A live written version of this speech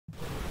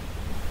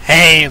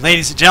Hey,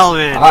 ladies and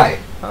gentlemen. Hi.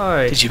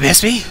 Hi. Did you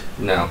miss me?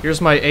 No.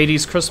 Here's my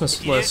 80s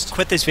Christmas list.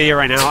 Quit this video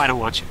right now. I don't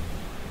want you.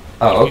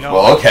 Oh, You know,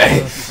 well, okay.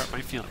 you hurt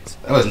my feelings.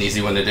 That was an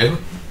easy one to do.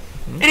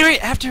 Anyway,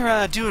 after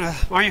doing a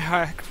Mario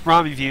Kart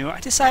ROM review, I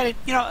decided,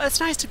 you know, it's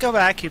nice to go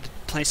back and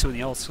play some of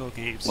the old school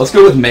games. Let's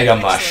go with Mega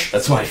Mush.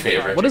 That's my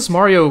favorite. What is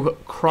Mario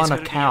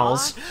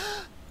Chronicles?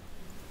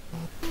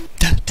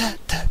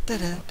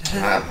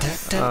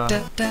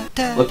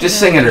 Look, just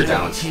sing it or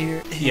don't.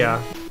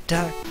 Yeah.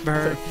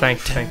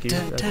 Thank you.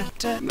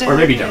 Or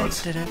maybe don't.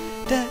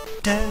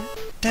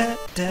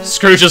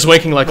 Scrooge is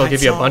winking like I'll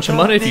give you a bunch of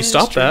money if you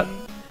stop that.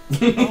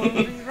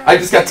 I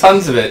just got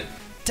tons of it.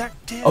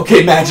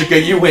 Okay,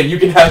 Magica, you win. You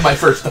can have my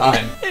first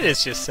time. It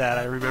is just sad.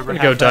 I remember. I'm gonna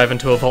go dive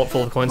into a vault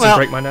full of coins and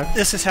break my neck.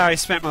 This is how I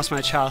spent most of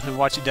my childhood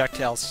watching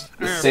DuckTales.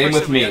 Same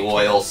with me,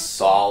 loyal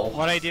Saul.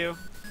 What I do?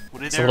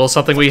 It's a little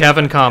something we have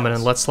in common,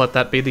 and let's let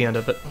that be the end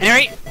of it.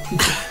 Anyway,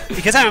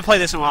 because I haven't played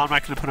this in a while, I'm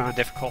not going to put it on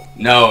difficult.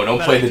 No, don't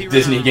play the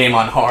Disney game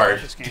on hard.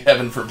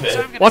 Heaven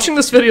forbid. Watching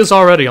this video is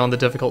already on the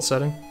difficult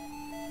setting.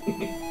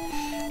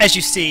 As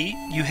you see,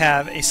 you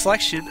have a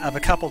selection of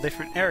a couple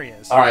different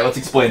areas. Alright, let's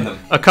explain them.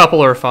 A couple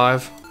or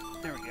 5.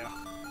 There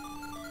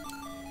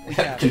we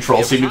go.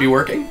 Controls seem to be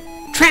working.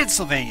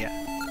 Transylvania.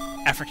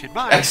 African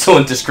mines.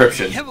 Excellent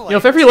description. You know,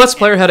 if every Let's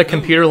Player had a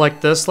computer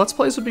like this, Let's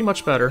Plays would be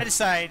much better. I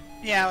decide,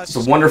 yeah, let's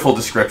It's a wonderful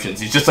descriptions.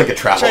 He's just like a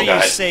travel try to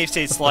guide. use save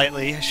states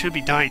lightly. I shouldn't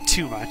be dying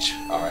too much.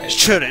 Alright.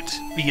 Shouldn't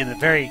be in the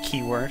very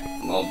key word.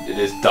 Well, it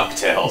is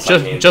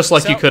DuckTales. Just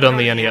like you could on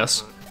the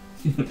NES.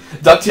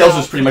 DuckTales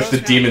was pretty much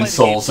the Demon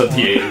Souls of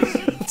the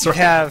 80s. That's You right.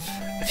 have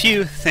a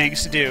few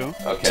things to do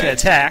to Okay.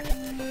 attack.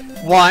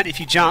 One, if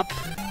you jump,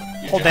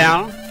 hold jump.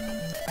 down,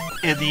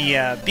 and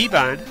the B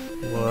button,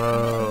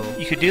 Whoa.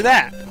 you could do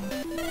that.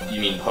 You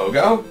mean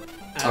Pogo?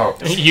 Oh.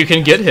 You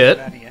can get hit.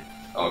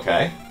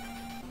 Okay.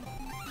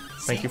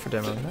 Thank you for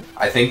demoing that.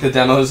 I think the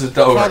demos is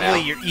over Probably now.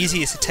 your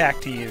easiest attack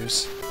to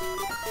use.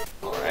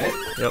 Alright.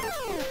 Yep.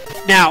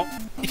 Now,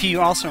 if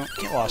you also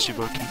get lost, you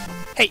monkey.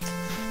 Hey,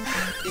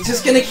 He's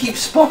just gonna keep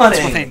that's one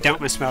thing spawning. don't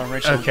miss about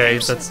original Okay,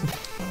 games. that's...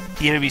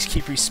 The enemies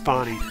keep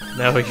respawning.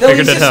 Now we No, figured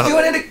he's it just out.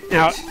 doing it.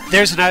 Now,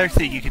 there's another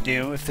thing you can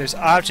do. If there's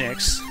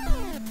objects,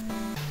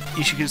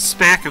 you can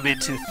smack them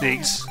into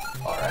things.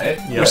 Alright.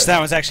 Yep. Which that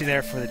was actually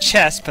there for the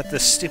chest, but the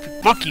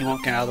stupid monkey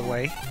won't get out of the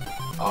way.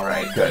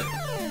 Alright, good.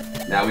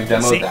 Now we've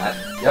demoed See? that.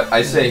 Yep,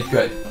 I say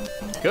good.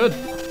 Good.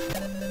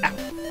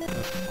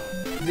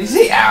 Did he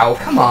say ow?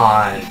 Come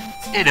on.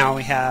 And now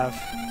we have...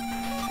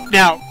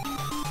 Now,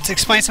 to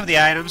explain some of the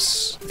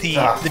items,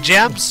 the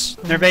gems,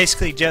 they're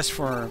basically just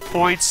for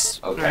points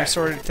Okay. or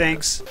assorted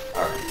things.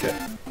 Alright, good.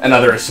 And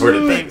other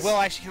assorted They things. will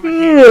actually come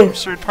in handy for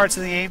certain parts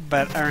of the game,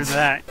 but other than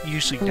that,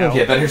 usually no.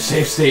 Okay, better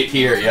save state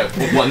here.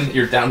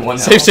 You're down one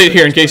Save health. state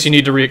here in case you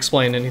need to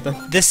re-explain anything.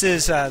 This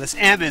is, this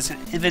M is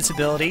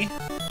invincibility.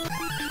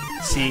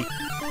 See,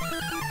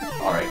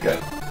 Alright, good.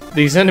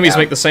 These enemies Yeah.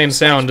 make the same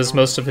sound as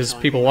most of his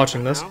people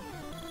watching this.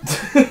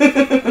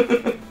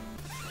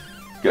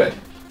 Good.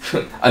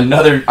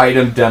 Another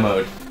item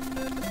demoed.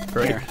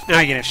 Great. here, now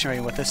I gotta show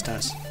you what this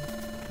does.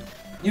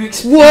 You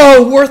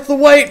Whoa! Worth the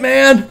wait,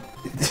 man!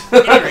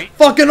 Anyway,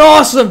 Fucking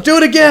awesome! Do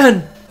it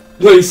again!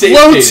 No, you saved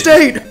Load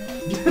stated.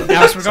 state!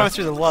 now as we're going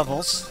through the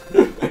levels,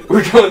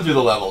 We're going through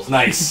the levels.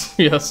 Nice.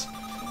 Yes.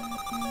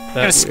 I'm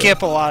gonna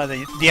skip a lot of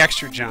the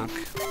extra junk.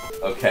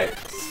 Okay.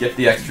 Skip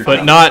the extra But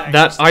jump. not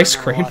that Just ice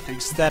remember a cream. lot of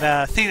things.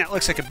 That thing that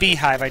looks like a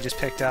beehive I just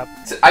picked up.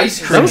 It's ice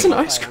cream. That was an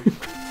ice cream.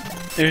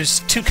 There's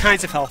two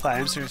kinds of health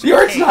items. There's The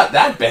art's cake, not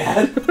that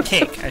bad.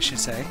 cake, I should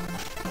say.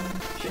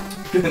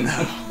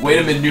 Way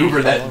to maneuver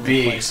All that over the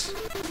bee. place.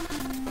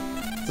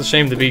 It's a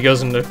shame the bee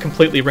goes in a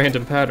completely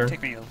random pattern.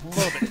 Take me a little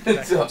bit. to get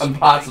It's back to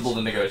impossible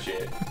to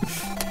negotiate.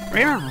 I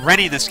remember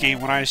renting this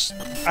game when I was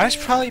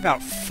probably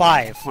about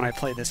 5 when I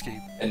played this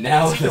game. And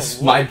now It's this is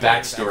even my way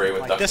backstory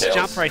with like this DuckTales.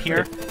 jump right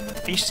here,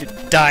 I used to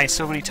die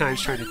so many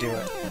times trying to do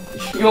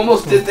it. You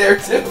almost did there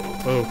too.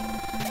 Oh.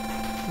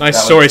 That Nice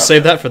was story, tough.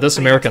 save that for This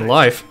American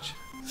Life.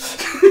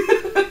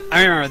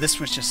 I remember this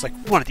was just like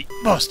one of the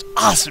most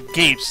awesome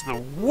games in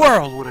the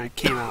world when it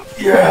came out.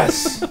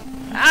 Yes.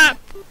 Ah!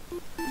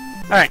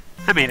 Alright,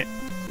 I made it.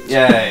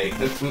 Yay.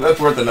 That's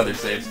worth another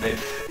save state.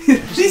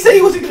 Did he say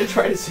he wasn't going to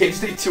try to save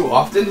state too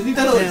often? Has he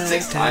done it like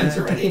 6 times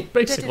already?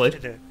 Basically.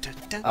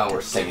 Oh,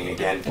 we're singing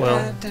again.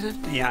 Well,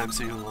 Yeah, I'm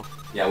singing along.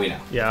 Yeah, we know.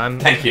 yeah,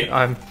 Thank you.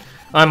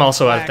 I'm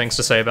also out of things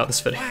to say about this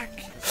video.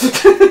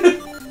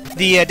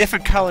 The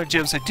different color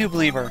gems, I do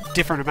believe, are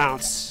different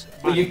amounts.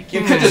 Well, you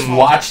could just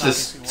watch the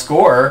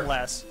score.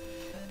 Less.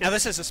 Now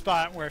this is a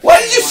spot where... if Why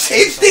did you want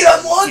save to- state on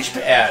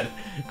Launchpad?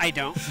 I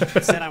don't.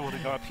 Instead, I want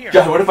to go up here.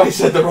 God, what if I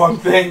said the wrong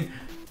thing?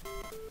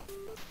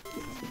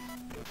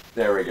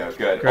 There we go,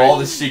 good. Great. All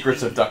the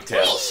secrets of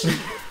DuckTales.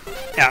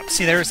 Yeah,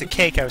 see, there was the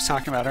cake I was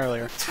talking about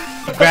earlier.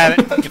 You grab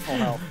it, you get full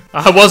health.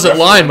 I wasn't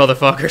lying,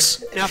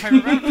 motherfuckers. Now, if I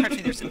remember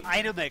correctly, there's an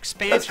item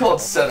expansion That's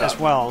called setup. as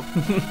well.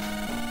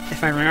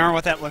 If I remember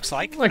what that looks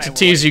like. I like to will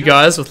tease let you know.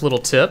 guys with little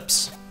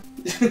tips.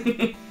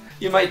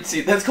 You might see,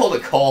 that's called a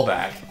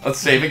callback. Let's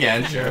save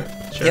again, sure.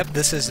 Sure. Yep,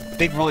 this is a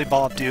big rolling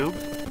ball of doom.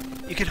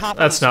 You can hop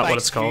That's on the not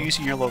what spikes it's if you're called.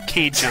 using your little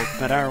cane jump,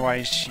 but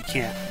otherwise you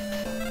can't.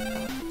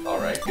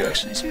 Alright, good.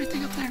 Actually, is there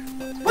anything up there?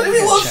 What do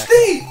we love check.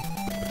 state?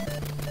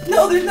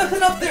 No, there's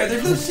nothing up there.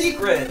 There's no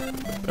secret.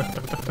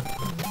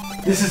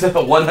 This is a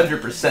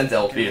 100%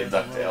 LP of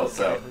DuckTales,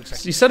 so...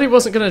 You said he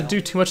wasn't gonna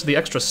do too much of the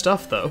extra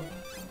stuff, though.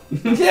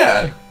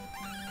 Yeah.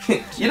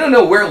 You don't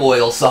know where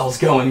Loyal Sol's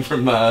going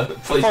from place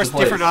Of course, to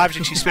place. different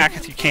objects you smack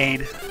with your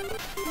cane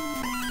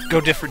go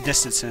different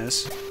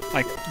distances.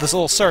 Like, this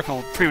little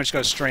circle pretty much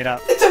goes straight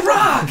up. It's a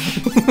rock!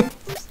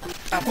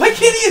 Why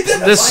can't he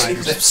identify This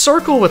anything?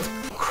 circle with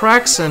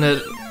cracks in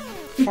it,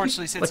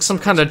 Fortunately, since like it's some a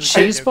kind of video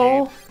cheese game,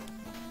 ball?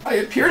 I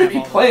appear to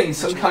be playing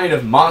some kind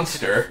of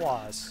monster.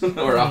 flaws.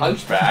 Or a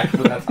hunchback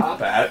with a top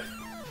hat.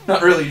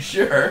 Not really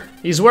sure.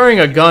 He's wearing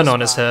a gun on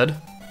his head.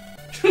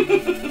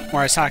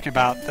 Where I was talking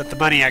about that the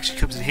money actually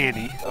comes in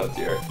handy. Oh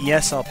dear.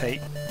 Yes, I'll pay.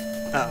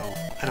 Uh-oh.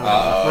 I don't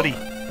have money.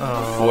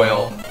 Oh.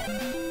 Foil.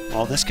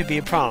 Well, this could be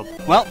a problem.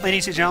 Well,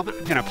 ladies and gentlemen,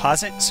 I'm going to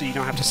pause it so you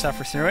don't have to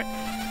suffer through it.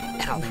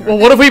 And I'll be right Well,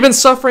 what have we been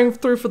suffering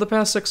through for the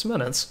past 6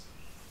 minutes?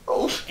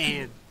 Oh. back.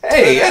 And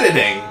Hey,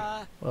 editing! Uh,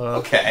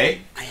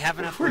 Okay. I have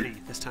enough money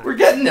this time. We're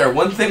getting there.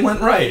 One thing went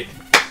right.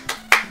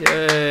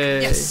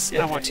 Yay. Yes,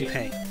 I want to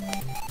pay.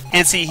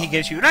 And see, he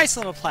gives you a nice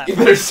little You platform.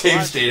 better save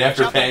Large, state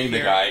after jump paying up the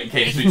here. guy in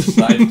case we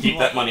decide to keep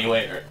that money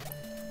later.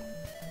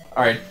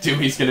 Alright,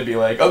 Dewey's gonna be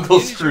like, Uncle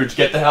Scrooge,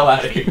 get the hell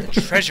out of here.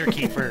 Treasure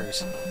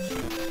keepers.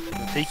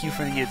 Thank you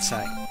for the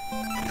insight.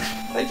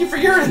 Thank you for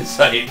your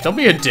insight. Don't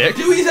be a dick.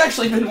 Dewey's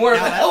actually been more of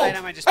Now, a that help.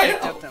 item I just I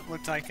picked know. up that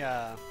looked like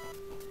a...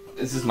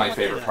 This is my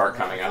favorite part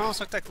coming It up. almost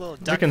looked like a little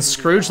duck. Making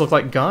Scrooge look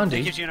like It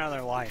Gandhi. gives you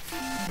another life.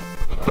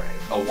 Alright,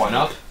 a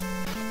one-up.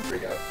 Here we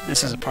go.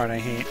 This is a part I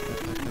hate.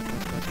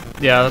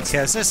 Yeah, that's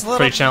Because this little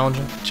pretty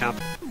challenging. jump.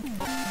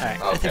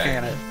 Alright, I think Okay.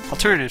 I got an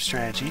alternative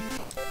strategy.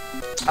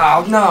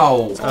 Oh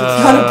no!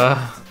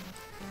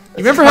 You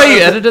remember how you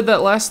edited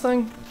that last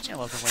thing? I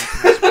love the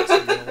way it goes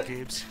in little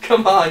games.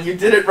 Come on, you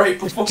did it right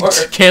before.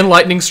 Can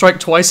lightning strike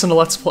twice in a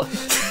Let's Play?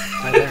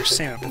 I better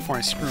save it before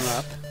I screw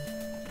up.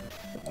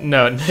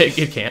 No,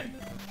 it can't.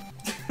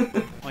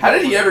 How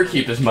did he ever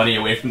keep his money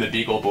away from the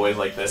Beagle boys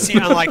like this? See,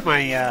 unlike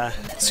my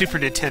Super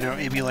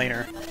Nintendo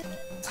emulator,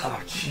 Oh,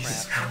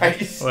 Jesus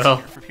Christ. Well,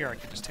 from here I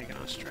can just take it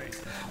on straight.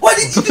 Why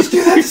did you just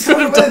do that? could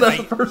have done that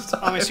the Wait. first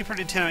time. On my Super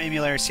Nintendo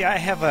emulator, see, I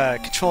have a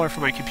controller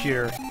for my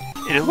computer,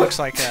 and it looks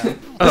like a...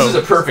 This is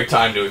a perfect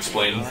time to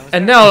explain.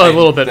 And now a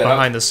little bit Yeah.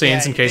 behind the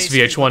scenes in it case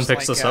basically VH1 looks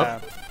picks like this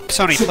up. a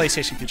Sony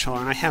PlayStation controller,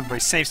 and I have my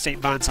save state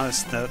buttons on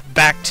the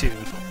back two,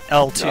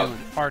 L2 Oh. and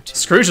R2.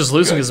 Scrooge is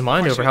losing Good. his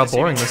mind over how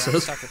boring this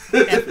is.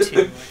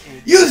 F2.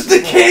 Use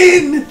the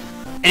cane!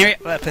 Anyway,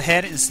 up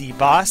ahead is the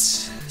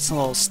boss. It's a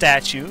little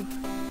statue.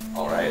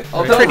 Alright,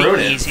 I'll Pretty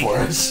ruin it easy. for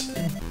us.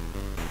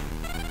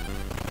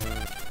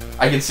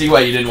 I can see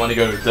why you didn't want to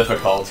go to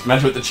difficult.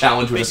 Imagine what the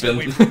challenge would have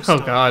Basically, been. wait for the Oh,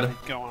 stone God.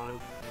 to go on.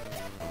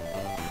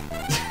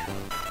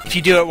 If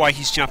you do it while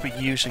he's jumping,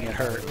 you usually get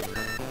hurt.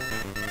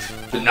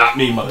 But not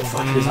me,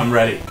 motherfuckers. I'm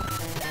ready.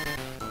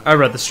 I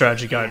read the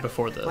strategy guide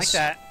before this. Like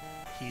that,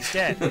 he's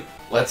dead.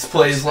 Let's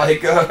plays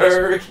like a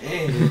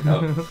hurricane.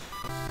 Oh.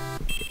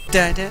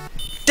 Da, da,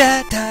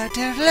 da, da,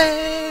 da,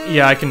 da.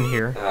 Yeah, I can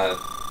hear.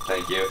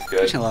 Thank you. I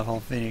Good. love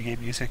old video game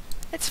music.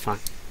 It's fun.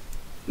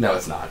 No,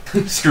 it's not.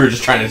 Scrooge is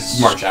trying to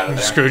march out of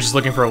there. Scrooge is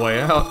looking for a way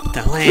out.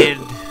 The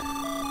land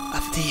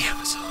of the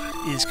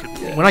Amazon is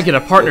complete. When I get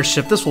a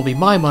partnership, this will be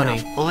my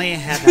money. Only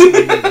had that money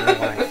in real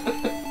life.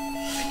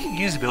 I could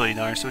use $1 million,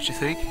 don't you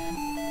think?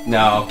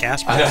 No,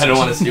 Gas I prices. don't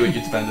want to see what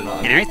you'd spend it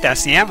on. Anyway,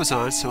 that's the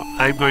Amazon, so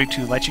I'm going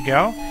to let you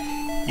go.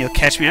 You'll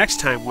catch me next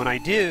time when I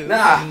do.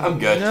 Nah, I'm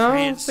good. No, I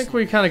France. think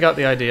we kind of got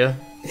the idea.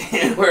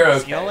 We're okay.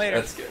 See y'all later.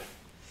 That's good.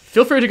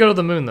 Feel free to go to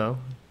the moon, though.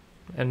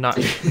 And not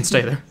and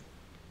stay there.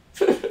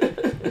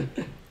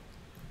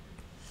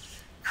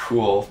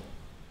 Cool.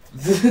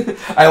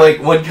 I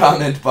like one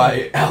comment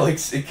by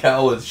Alex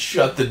Ical was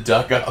 "Shut the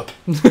duck up."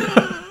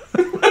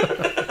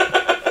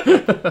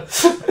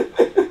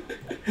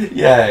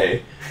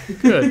 Yay!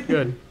 Good,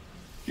 good.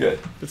 Good,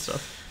 Good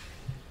stuff.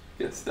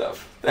 good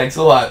stuff. Thanks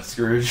a lot,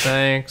 Scrooge.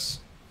 Thanks.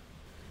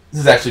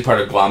 This is actually part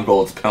of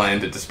Glomgold's plan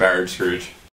to disparage Scrooge.